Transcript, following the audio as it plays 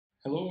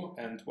Hello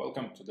and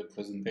welcome to the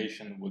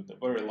presentation with a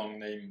very long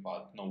name,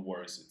 but no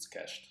worries, it's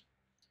cached.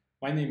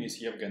 My name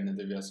is Ievgen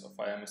Nedoviesov.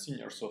 I am a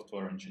Senior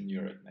Software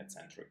Engineer at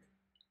Netcentric.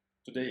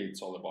 Today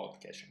it's all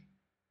about caching.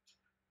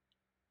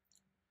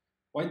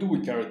 Why do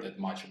we care that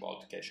much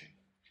about caching?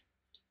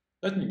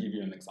 Let me give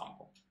you an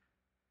example.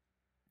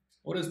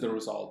 What is the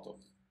result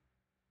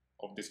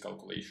of this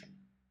calculation?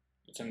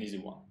 It's an easy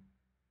one.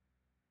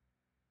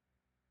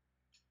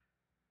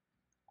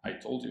 I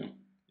told you,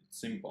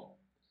 it's simple.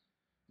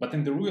 But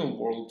in the real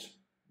world,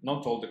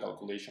 not all the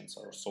calculations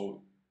are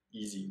so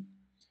easy.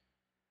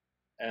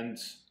 And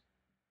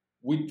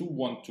we do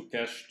want to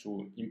cache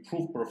to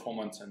improve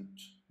performance and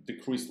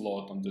decrease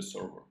load on the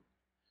server.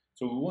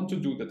 So we want to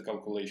do that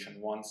calculation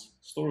once,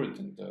 store it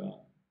in the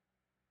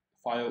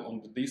file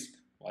on the disk,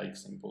 like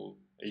simple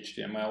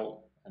HTML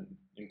and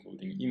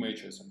including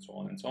images and so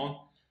on and so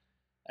on.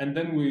 And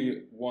then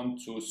we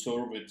want to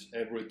serve it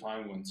every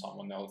time when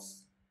someone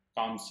else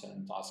comes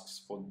and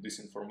asks for this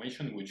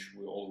information, which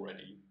we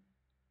already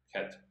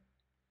had.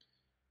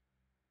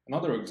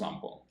 Another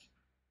example.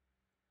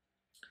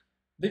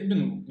 They've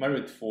been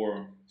married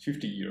for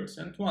 50 years,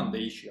 and one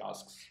day she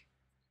asks,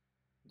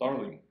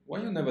 "Darling,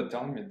 why you never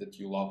tell me that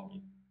you love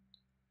me?"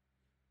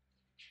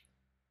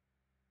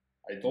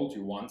 I told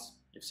you once,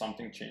 if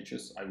something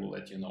changes, I will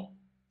let you know.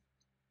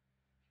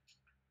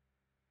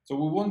 So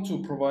we want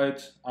to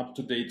provide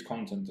up-to-date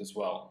content as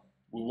well.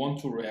 We want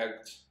to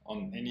react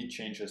on any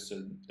changes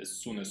as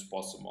soon as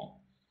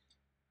possible.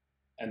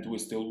 And we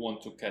still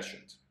want to cache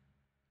it.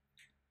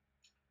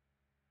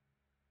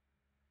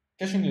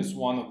 Caching is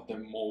one of the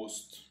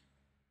most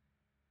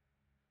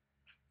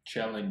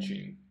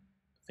challenging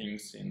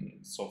things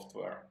in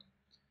software.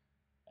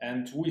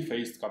 And we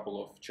faced a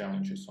couple of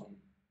challenges on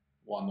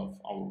one of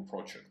our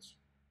projects.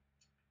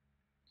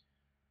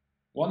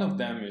 One of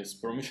them is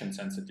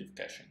permission-sensitive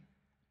caching.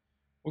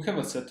 We have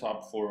a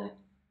setup for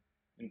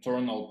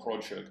internal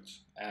project,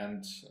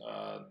 and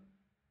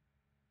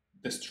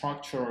the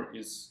structure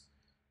is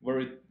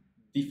very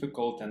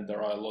difficult, and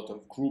there are a lot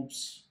of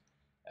groups,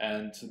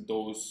 and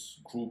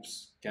those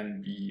groups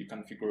can be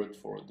configured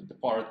for the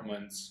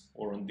departments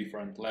or on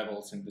different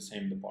levels in the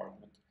same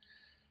department.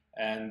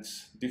 And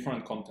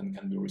different content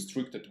can be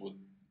restricted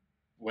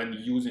when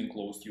using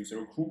closed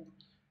user group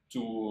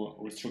to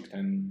restrict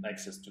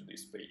access to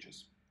these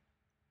pages.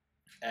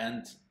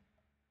 And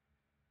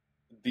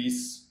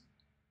these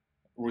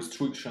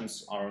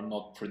restrictions are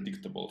not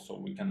predictable, so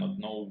we cannot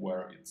know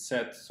where it's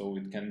set, so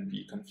it can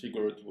be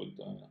configured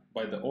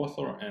by the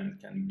author and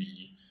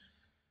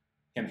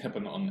can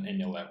happen on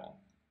any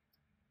level.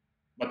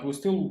 But we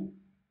still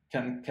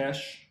can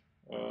cache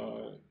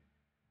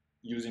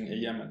using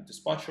AM and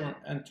dispatcher,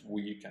 and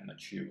we can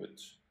achieve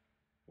it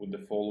with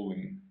the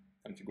following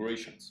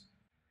configurations.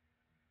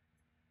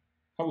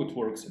 How it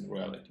works in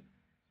reality.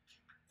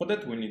 For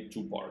that we need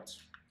two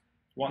parts.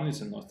 One is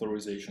an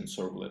authorization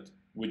servlet,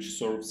 which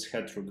serves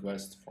head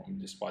requests from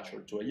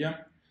dispatcher to AM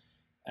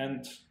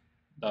and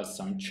does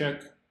some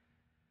check.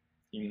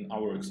 In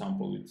our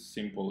example, it's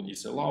simple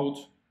is allowed,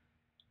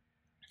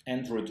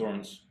 and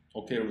returns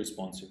OK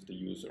response if the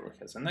user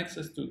has an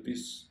access to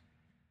this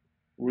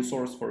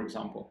resource, for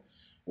example,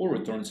 or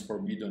returns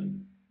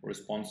forbidden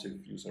response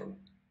if user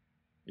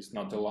is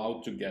not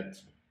allowed to get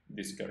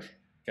this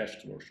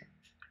cached version.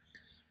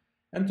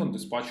 And on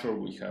dispatcher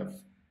we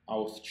have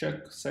auth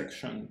check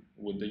section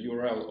with the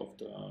URL of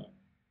the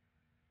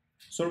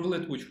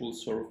servlet, which will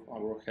serve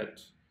our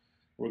head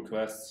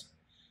requests,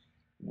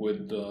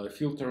 with the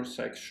filter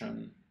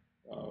section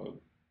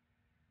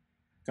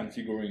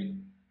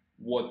configuring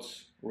what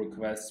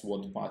requests,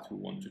 what path we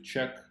want to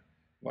check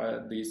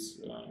via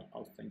this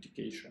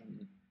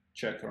authentication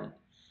checker,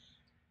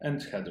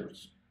 and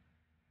headers.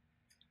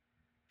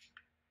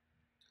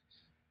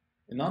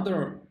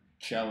 Another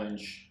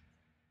challenge,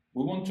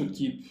 we want to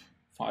keep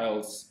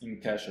files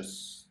in cache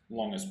as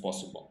long as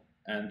possible,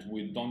 and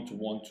we don't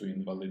want to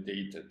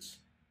invalidate it.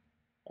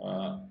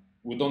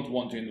 We don't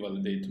want to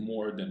invalidate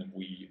more than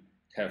we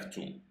have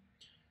to.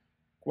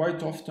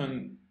 Quite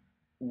often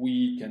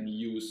we can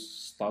use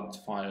stat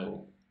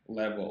file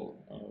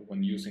level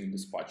when using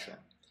dispatcher,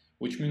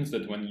 which means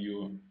that when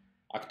you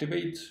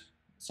activate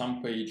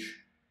some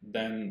page,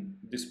 then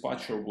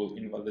dispatcher will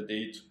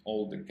invalidate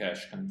all the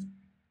cache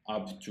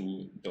up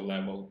to the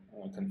level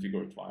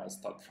configured via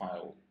stat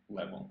file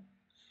level.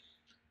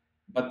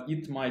 But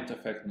it might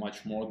affect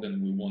much more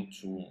than we want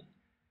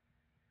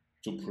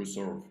to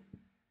preserve.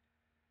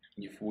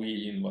 If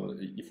we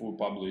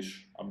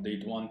publish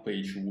update one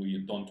page, we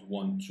don't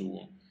want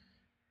to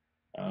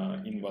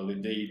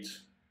invalidate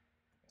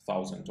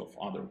thousands of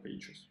other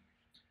pages.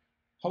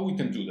 How we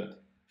can do that?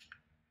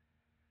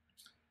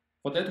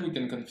 For that, we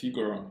can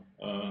configure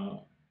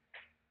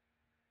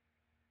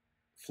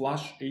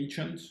flash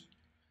agent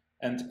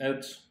and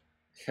add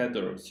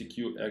header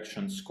CQ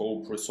action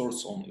scope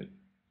resource only,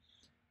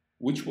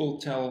 which will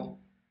tell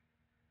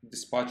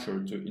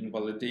dispatcher to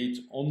invalidate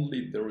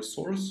only the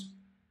resource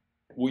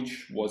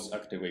which was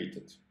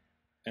activated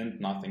and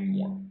nothing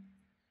more.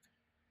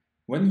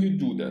 When you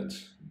do that,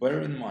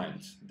 bear in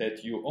mind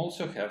that you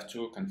also have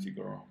to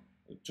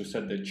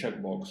set the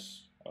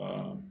checkbox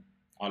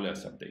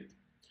alias update.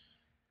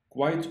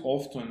 Quite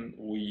often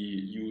we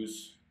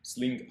use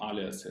Sling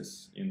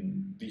aliases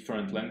in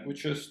different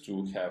languages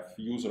to have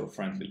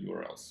user-friendly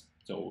URLs.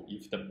 So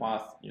if the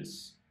path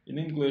is in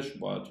English,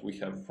 but we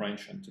have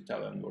French and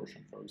Italian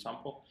version, for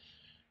example,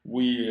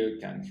 we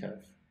can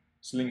have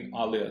Sling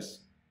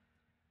alias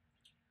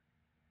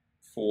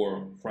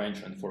for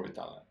French and for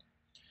Italian.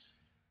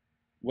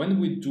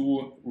 When we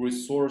do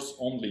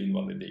resource-only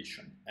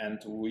invalidation and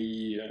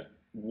we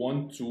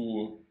want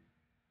to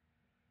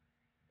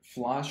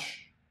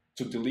flush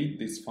to delete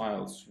these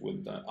files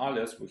with the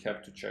alias, we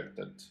have to check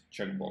that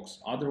checkbox.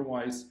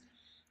 Otherwise,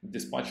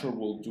 dispatcher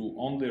will do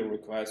only a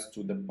request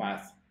to the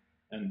path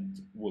and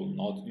will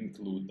not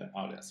include the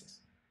aliases.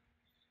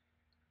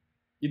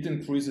 It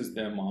increases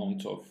the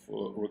amount of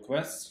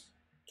requests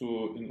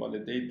to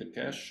invalidate the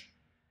cache,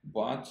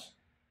 but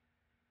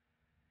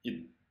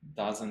it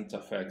doesn't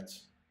affect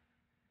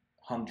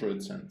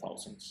hundreds and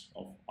thousands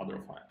of other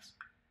files.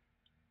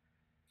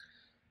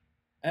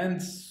 And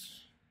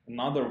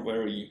another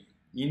very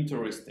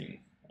interesting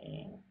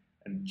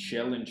and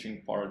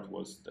challenging part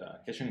was the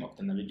caching of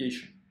the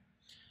navigation.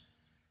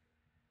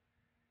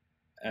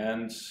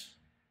 And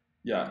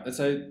yeah, as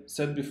I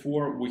said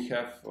before, we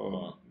have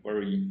a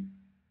very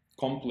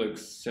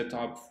complex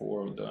setup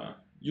for the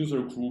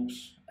user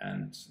groups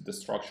and the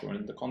structure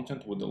and the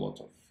content with a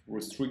lot of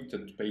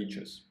restricted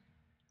pages.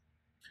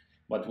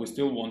 But we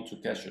still want to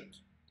cache it.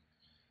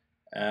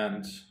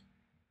 And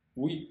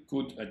we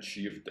could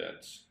achieve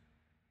that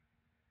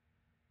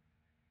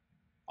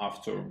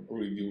after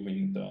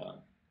reviewing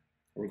the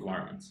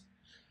requirements.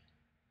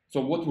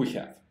 So what we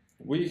have?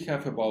 We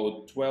have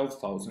about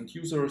 12,000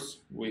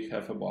 users. We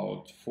have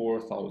about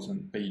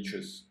 4,000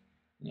 pages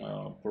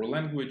per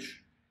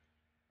language.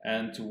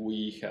 And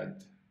we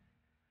had,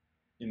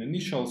 in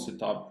initial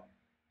setup,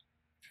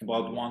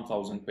 about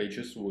 1,000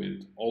 pages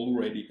with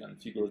already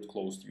configured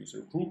closed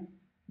user group.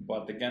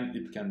 But again,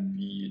 it can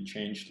be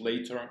changed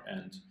later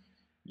and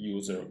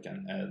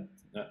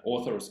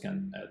authors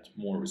can add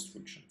more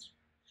restrictions.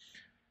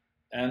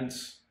 And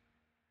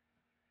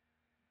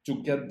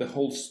to get the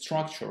whole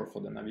structure for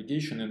the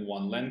navigation in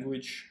one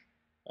language,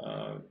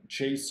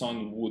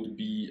 JSON would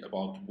be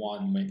about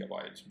 1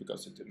 megabyte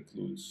because it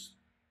includes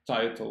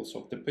titles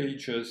of the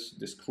pages,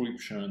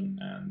 description,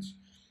 and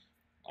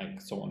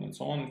so on and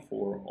so on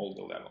for all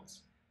the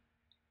levels.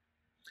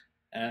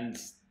 And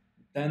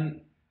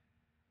then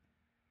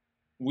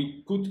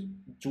we could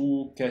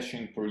do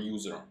caching per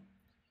user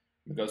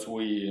because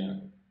we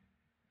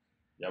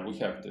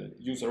have the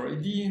user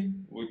ID,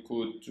 we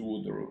could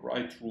do the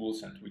write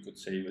rules, and we could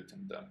save it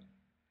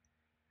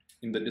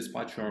in the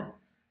dispatcher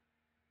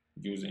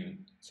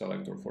using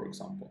selector, for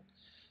example.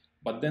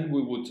 But then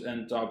we would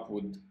end up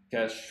with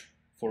cache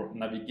for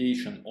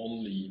navigation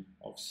only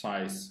of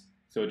size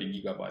 30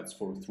 gigabytes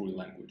for 3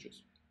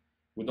 languages.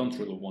 We don't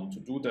really want to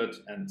do that,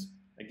 and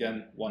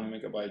again, 1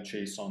 megabyte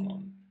JSON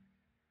on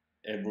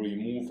every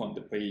move on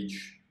the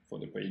page for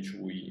the page,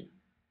 we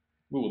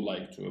would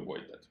like to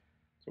avoid that.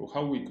 So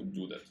how we could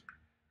do that?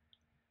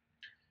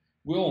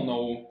 We all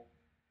know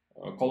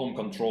column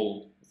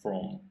control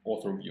from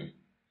author view,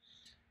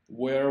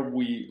 where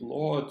we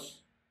load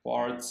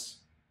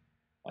parts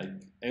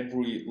like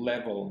every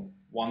level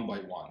one by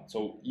one.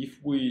 So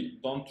if we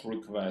don't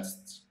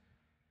request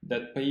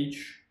that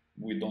page,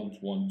 we don't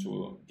want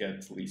to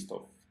get list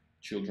of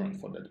children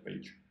for that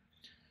page.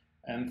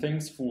 And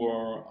thanks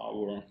for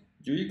our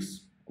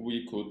UX,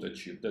 we could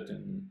achieve that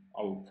in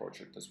our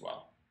project as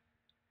well.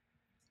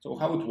 So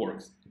how it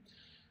works?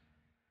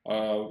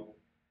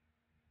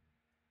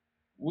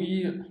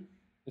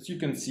 As you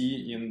can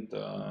see in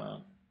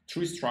the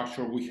tree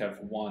structure, we have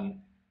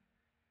one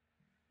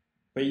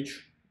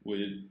page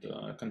with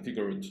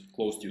configured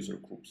closed user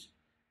groups,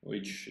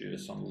 which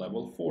is on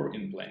level 4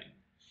 in plain.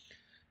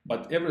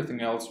 But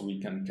everything else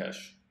we can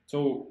cache.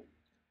 So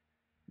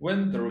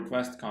when the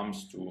request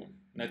comes to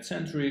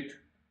Netcentric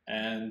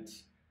and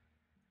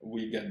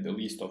we get the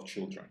list of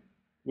children,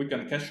 we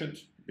can cache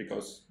it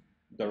because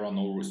there are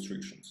no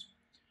restrictions.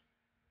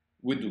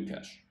 We do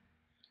cache.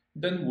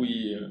 Then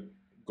we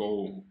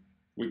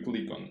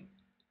click on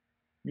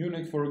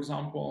Munich, for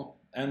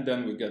example, and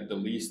then we get the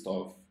list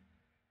of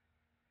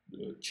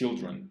the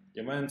children,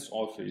 events,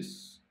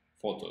 office,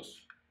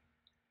 photos.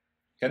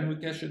 Can we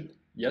cache it?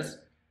 Yes,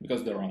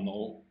 because there are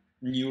no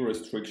new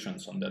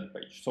restrictions on that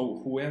page.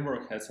 So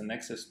whoever has an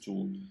access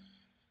to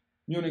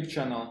Munich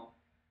channel,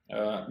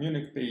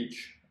 Munich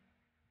page,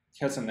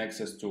 has an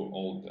access to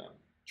all the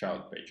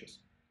child pages.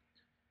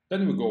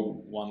 Then we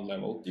go one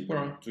level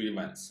deeper to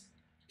events.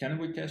 Can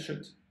we cache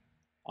it?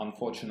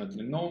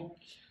 Unfortunately, no,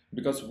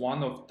 because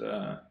one of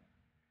the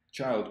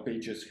child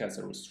pages has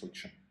a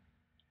restriction,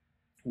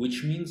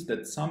 which means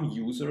that some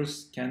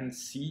users can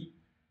see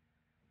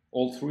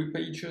all 3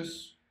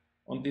 pages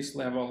on this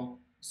level,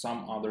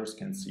 some others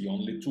can see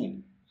only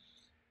 2.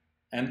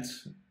 And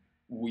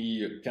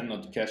we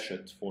cannot cache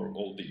it for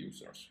all the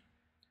users.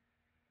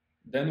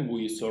 Then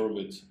we serve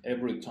it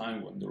every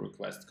time when the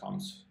request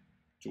comes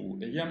to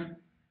AM.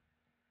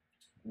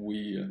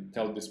 We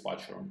tell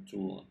dispatcher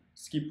to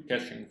skip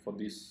caching for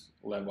this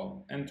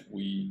level, and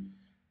we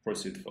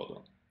proceed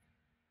further.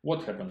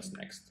 What happens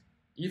next?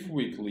 If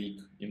we click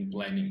in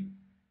planning,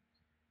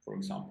 for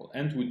example,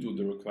 and we do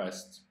the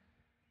request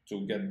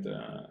to get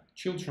the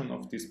children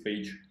of this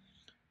page,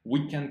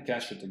 we can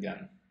cache it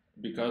again,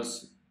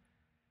 because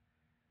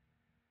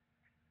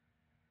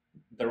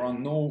there are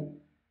no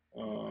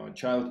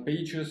child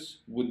pages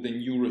with the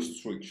new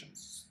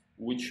restrictions,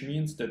 which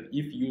means that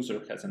if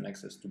user has an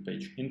access to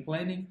page in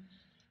planning,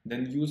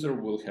 then user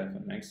will have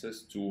an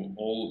access to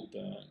all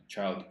the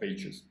child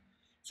pages.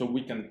 So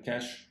we can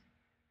cache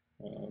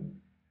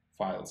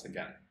files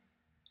again.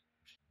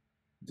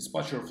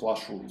 Dispatcher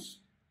flush rules.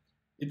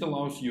 It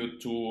allows you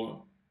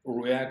to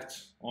react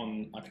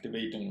on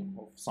activating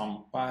of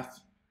some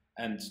path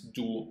and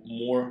do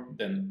more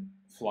than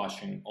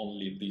flushing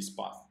only this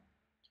path.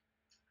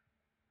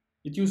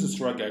 It uses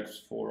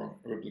regex for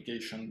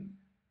replication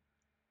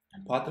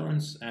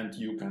patterns, and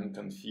you can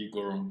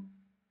configure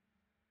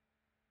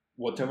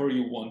whatever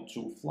you want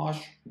to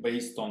flush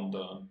based on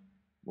the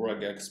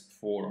regex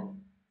for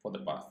the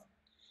path.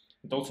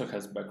 It also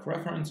has back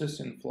references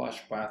in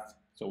flush path,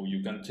 so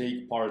you can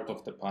take part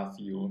of the path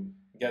you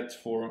get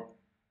for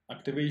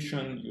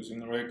activation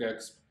using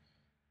regex,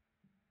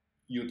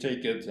 you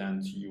take it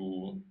and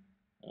you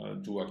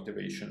do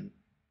activation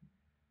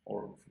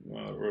or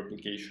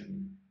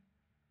replication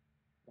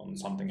on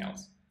something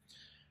else.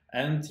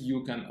 And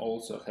you can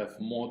also have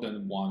more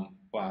than one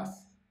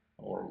path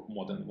or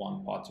more than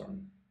one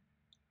pattern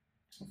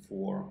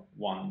for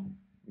one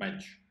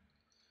match.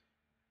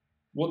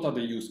 What are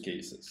the use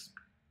cases?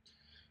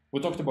 We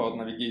talked about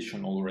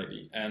navigation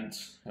already, and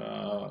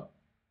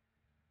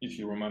if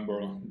you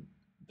remember,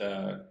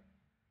 the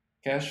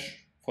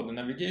cache for the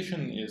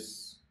navigation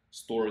is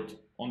stored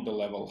on the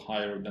level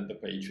higher than the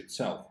page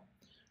itself,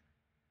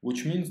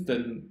 which means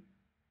then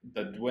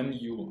that when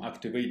you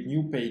activate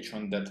new page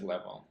on that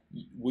level,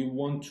 we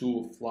want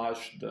to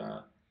flush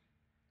the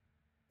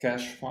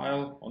cache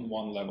file on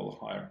one level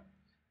higher.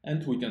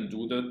 And we can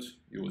do that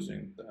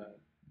using the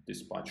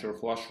dispatcher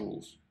flush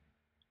rules.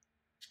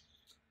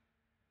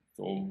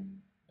 So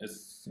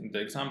as in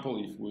the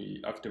example, if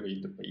we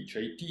activate the page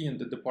IT in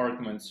the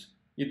departments,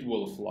 it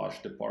will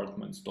flush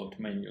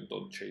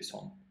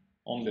departments.menu.json,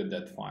 only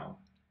that file.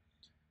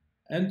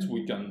 And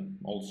we can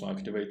also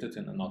activate it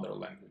in other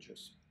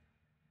languages.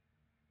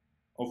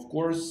 Of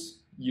course,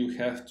 you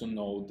have to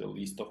know the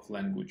list of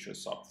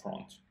languages up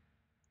front.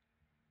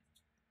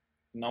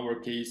 In our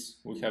case,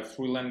 we have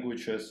 3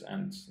 languages,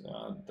 and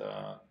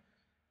the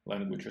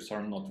languages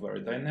are not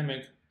very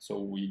dynamic, so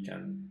we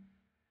can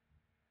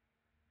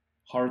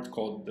hard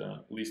code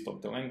the list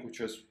of the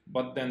languages,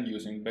 but then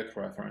using back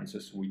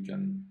references, we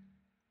can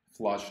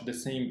flush the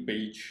same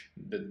page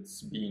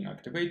that's being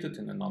activated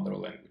in another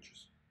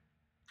languages.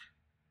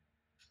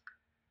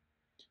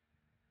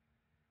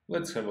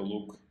 Let's have a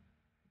look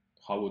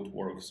how it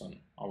works on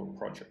our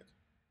project.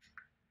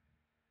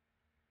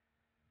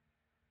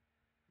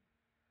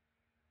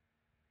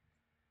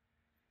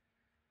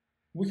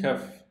 We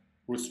have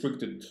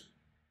restricted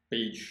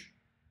page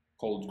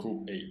called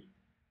group A.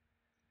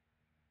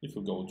 If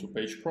we go to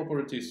page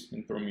properties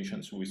in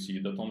permissions, we see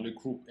that only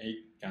group A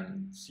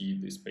can see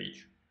this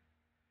page.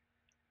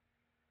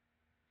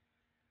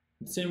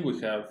 The same we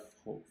have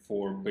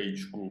for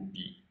page group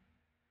B,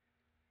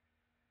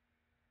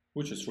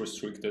 which is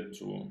restricted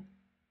to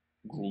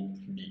group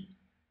B.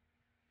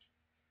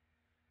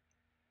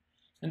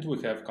 And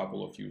we have a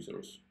couple of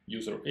users.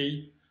 User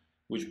A,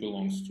 which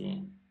belongs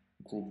to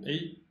group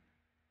A.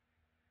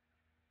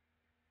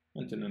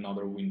 And in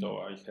another window,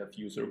 I have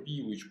user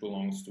B, which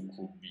belongs to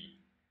group B.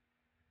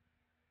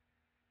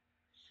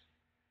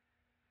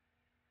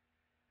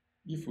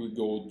 If we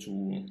go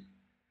to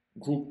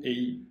group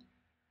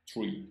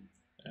A3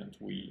 and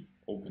we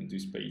open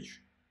this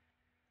page,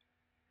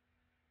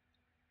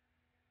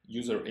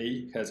 user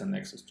A has an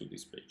access to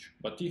this page.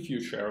 But if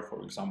you share,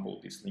 for example,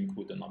 this link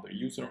with another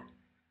user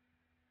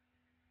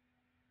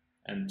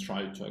and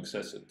try to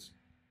access it,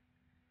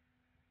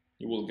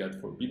 you will get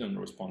forbidden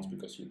response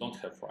because you don't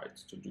have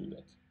rights to do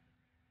that,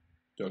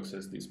 to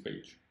access this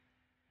page.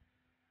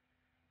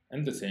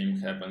 And the same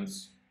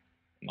happens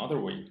another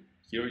way.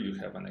 Here you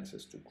have an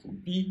access to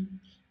group B,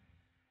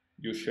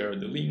 you share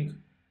the link,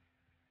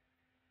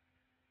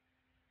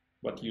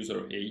 but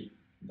user A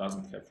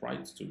doesn't have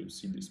rights to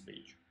see this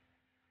page.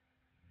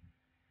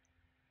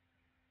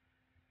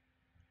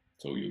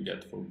 So you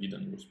get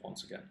forbidden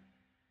response again.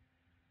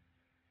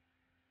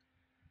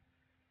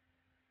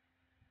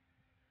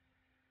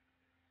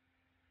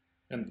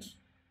 And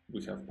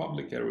we have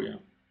public area,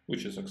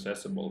 which is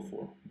accessible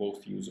for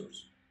both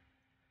users.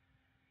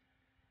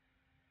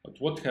 But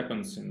what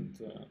happens in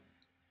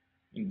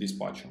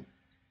dispatcher?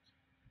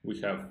 We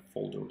have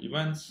folder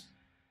events,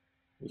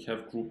 we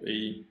have group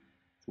A,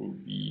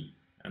 group B,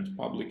 and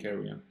public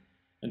area.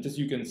 And as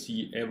you can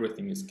see,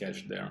 everything is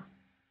cached there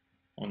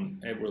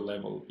on every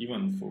level,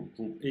 even for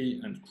group A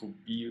and group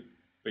B,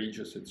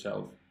 pages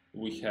itself,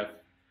 we have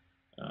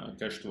a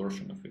cached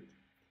version of it.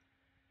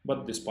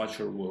 But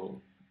dispatcher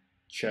will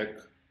check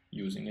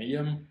using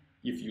AM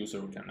if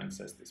user can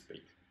access this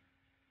page.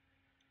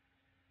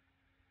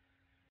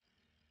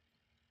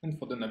 And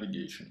for the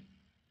navigation,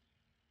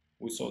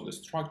 we saw the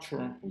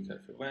structure, we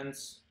have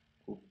events,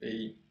 group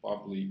A,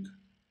 public,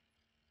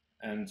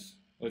 and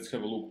let's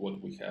have a look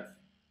what we have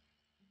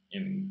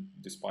in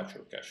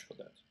dispatcher cache for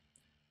that.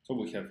 So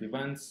we have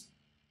events,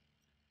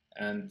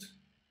 and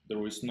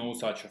there is no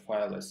such a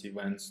file as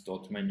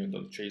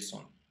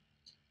events.menu.json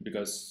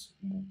because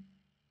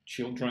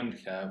children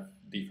have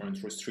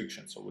different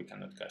restrictions, so we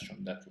cannot cache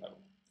on that level.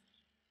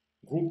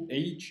 Group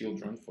A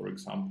children, for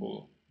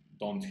example,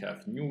 don't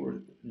have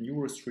new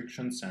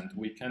restrictions, and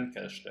we can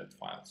cache that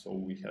file. So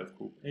we have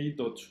group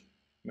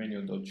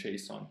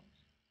A.menu.json,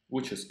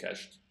 which is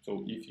cached.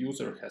 So if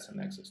user has an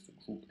access to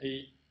group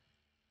A,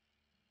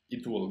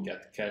 it will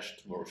get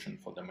cached version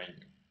for the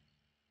menu.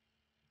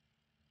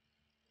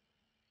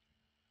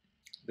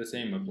 The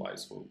same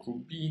applies for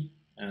group B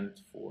and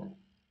for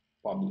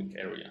public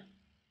area.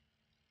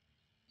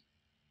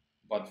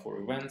 But for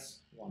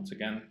events, once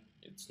again,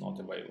 it's not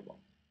available.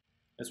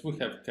 As we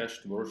have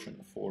cached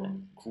version for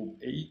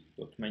group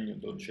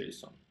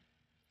A.menu.json,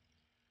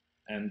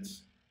 and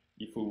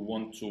if we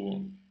want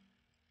to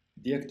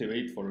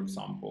deactivate, for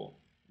example,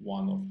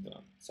 one of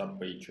the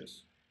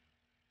subpages,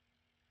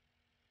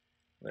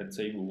 let's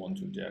say we want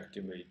to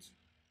deactivate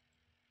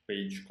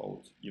page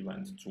called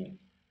event2.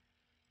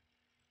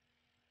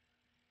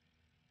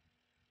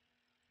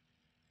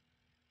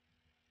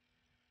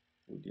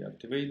 We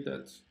deactivate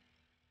that,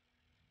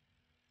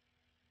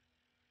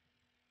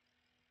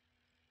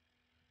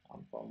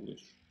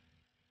 unpublish,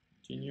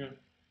 continue,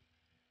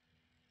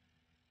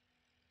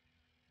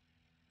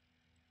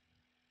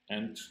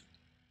 and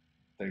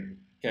the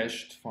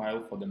cached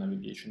file for the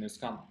navigation is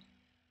gone.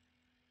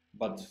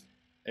 But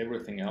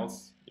everything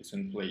else is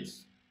in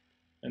place.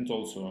 And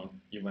also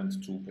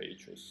event2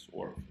 pages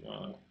or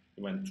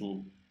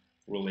event2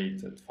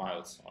 related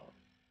files are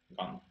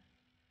gone.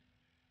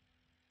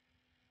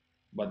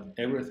 But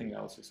everything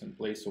else is in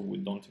place, so we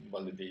don't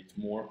invalidate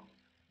more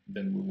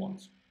than we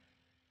want.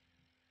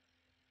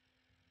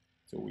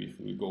 So if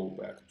we go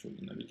back to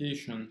the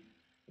navigation,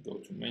 go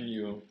to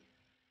menu,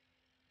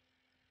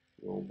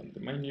 we open the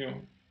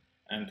menu,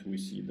 and we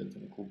see that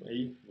in group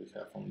A we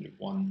have only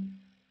one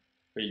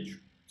page,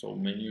 so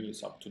menu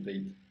is up to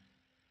date.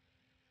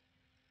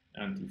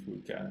 And if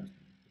we can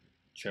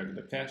check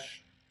the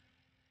cache,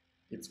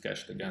 it's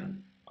cached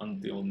again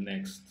until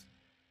next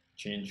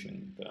change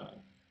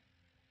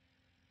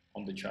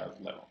on the child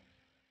level.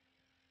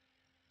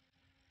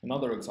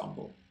 Another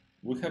example,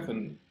 we have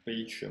a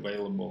page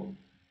available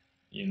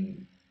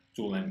in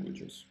two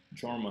languages,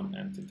 German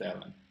and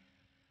Italian.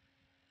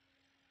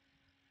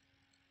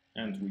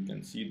 And we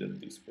can see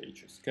that this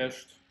page is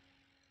cached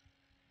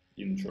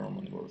in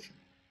German version.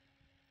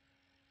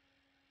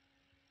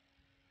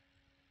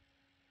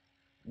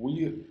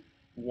 We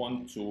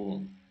want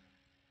to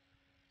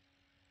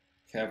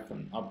have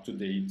an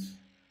up-to-date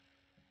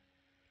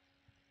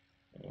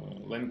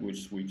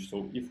language switch.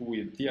 So if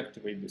we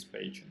deactivate this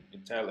page in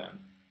Italian,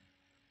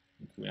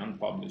 and we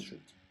unpublish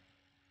it,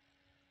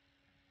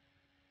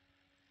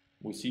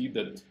 we see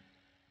that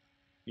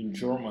in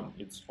German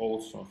it's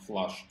also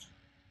flushed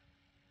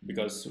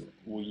because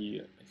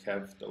we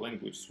have the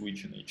language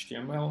switch in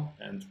HTML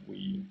and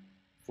we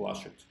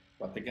flush it.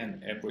 But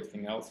again,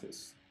 everything else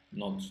is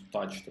not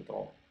touched at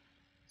all.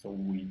 So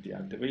we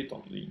deactivate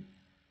only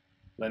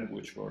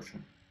language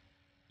version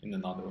in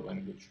another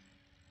language.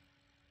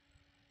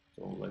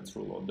 So let's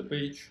reload the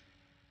page,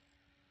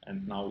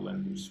 and now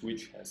language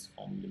switch has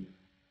only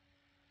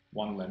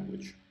one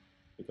language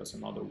because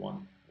another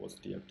one was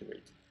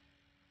deactivated.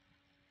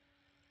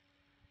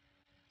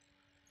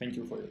 Thank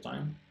you for your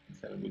time and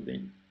have a good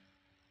day.